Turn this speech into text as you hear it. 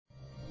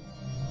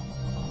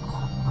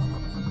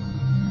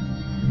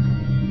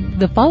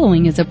The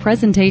following is a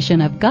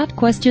presentation of Got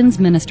Questions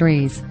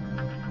Ministries.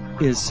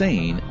 Is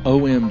saying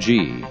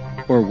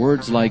OMG or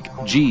words like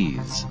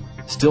geez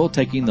still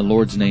taking the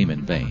Lord's name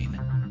in vain?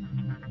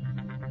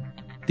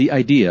 The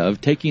idea of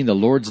taking the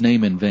Lord's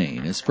name in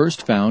vain is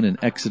first found in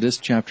Exodus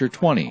chapter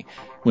 20,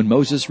 when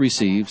Moses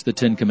receives the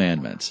 10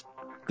 Commandments.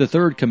 The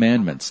third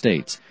commandment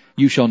states,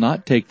 "You shall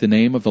not take the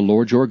name of the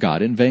Lord your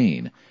God in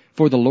vain,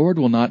 for the Lord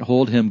will not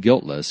hold him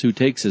guiltless who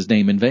takes his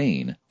name in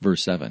vain."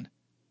 Verse 7.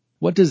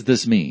 What does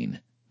this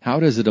mean? How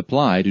does it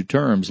apply to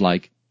terms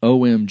like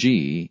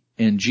OMG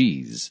and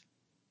geez?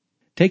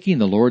 Taking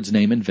the Lord's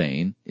name in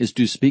vain is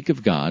to speak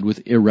of God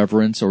with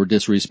irreverence or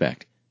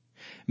disrespect.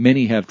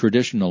 Many have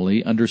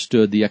traditionally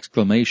understood the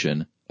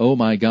exclamation, "Oh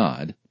my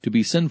God," to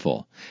be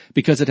sinful,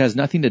 because it has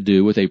nothing to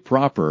do with a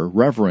proper,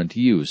 reverent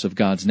use of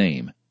God's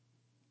name.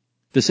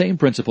 The same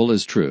principle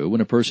is true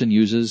when a person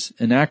uses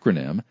an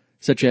acronym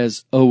such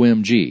as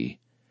OMG,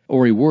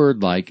 or a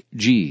word like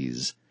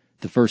geez,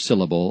 the first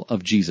syllable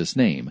of Jesus'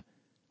 name,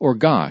 or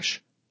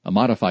gosh, a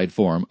modified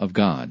form of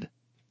God.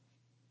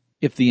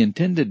 If the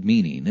intended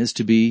meaning is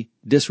to be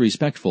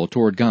disrespectful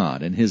toward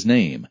God and His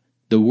name,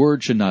 the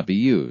word should not be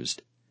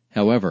used.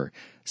 However,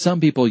 some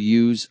people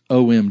use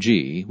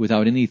OMG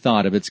without any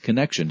thought of its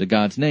connection to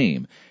God's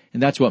name,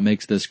 and that's what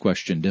makes this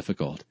question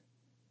difficult.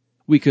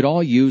 We could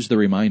all use the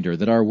reminder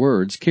that our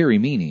words carry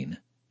meaning.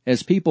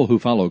 As people who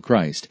follow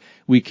Christ,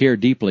 we care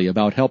deeply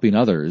about helping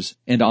others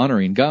and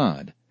honoring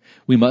God.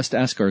 We must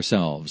ask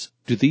ourselves,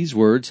 do these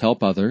words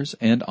help others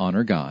and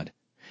honor God?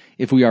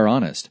 If we are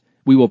honest,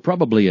 we will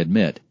probably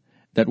admit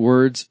that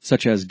words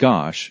such as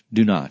gosh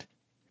do not.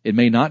 It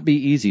may not be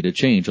easy to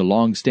change a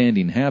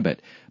long-standing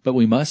habit, but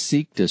we must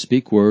seek to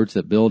speak words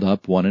that build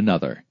up one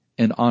another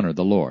and honor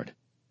the Lord.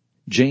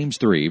 James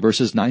 3,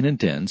 verses 9 and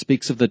 10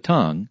 speaks of the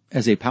tongue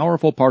as a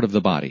powerful part of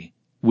the body.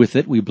 With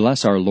it we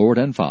bless our Lord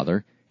and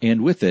Father,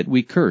 and with it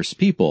we curse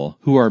people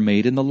who are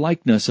made in the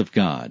likeness of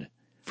God.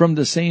 From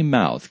the same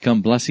mouth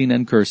come blessing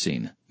and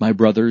cursing. My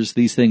brothers,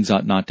 these things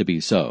ought not to be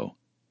so.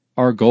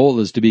 Our goal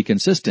is to be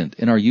consistent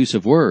in our use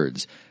of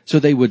words, so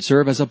they would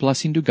serve as a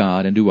blessing to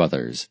God and to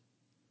others.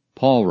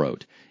 Paul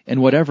wrote,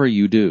 "And whatever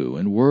you do,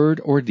 in word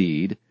or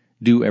deed,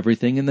 do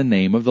everything in the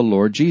name of the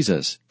Lord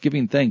Jesus,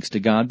 giving thanks to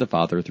God the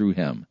Father through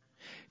Him."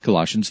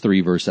 Colossians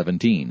 3, verse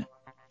 17.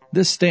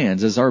 This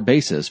stands as our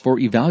basis for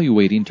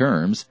evaluating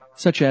terms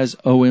such as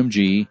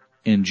OMG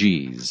and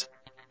geez.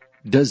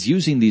 Does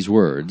using these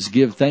words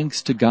give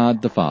thanks to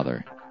God the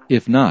Father?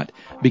 If not,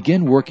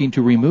 begin working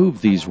to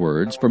remove these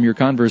words from your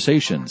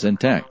conversations and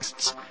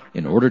texts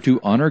in order to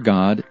honor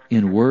God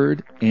in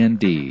word and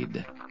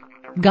deed.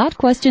 Got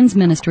Questions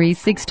Ministries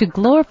seeks to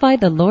glorify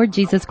the Lord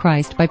Jesus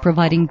Christ by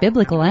providing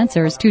biblical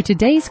answers to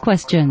today's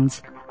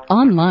questions.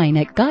 Online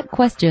at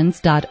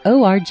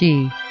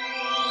gotquestions.org.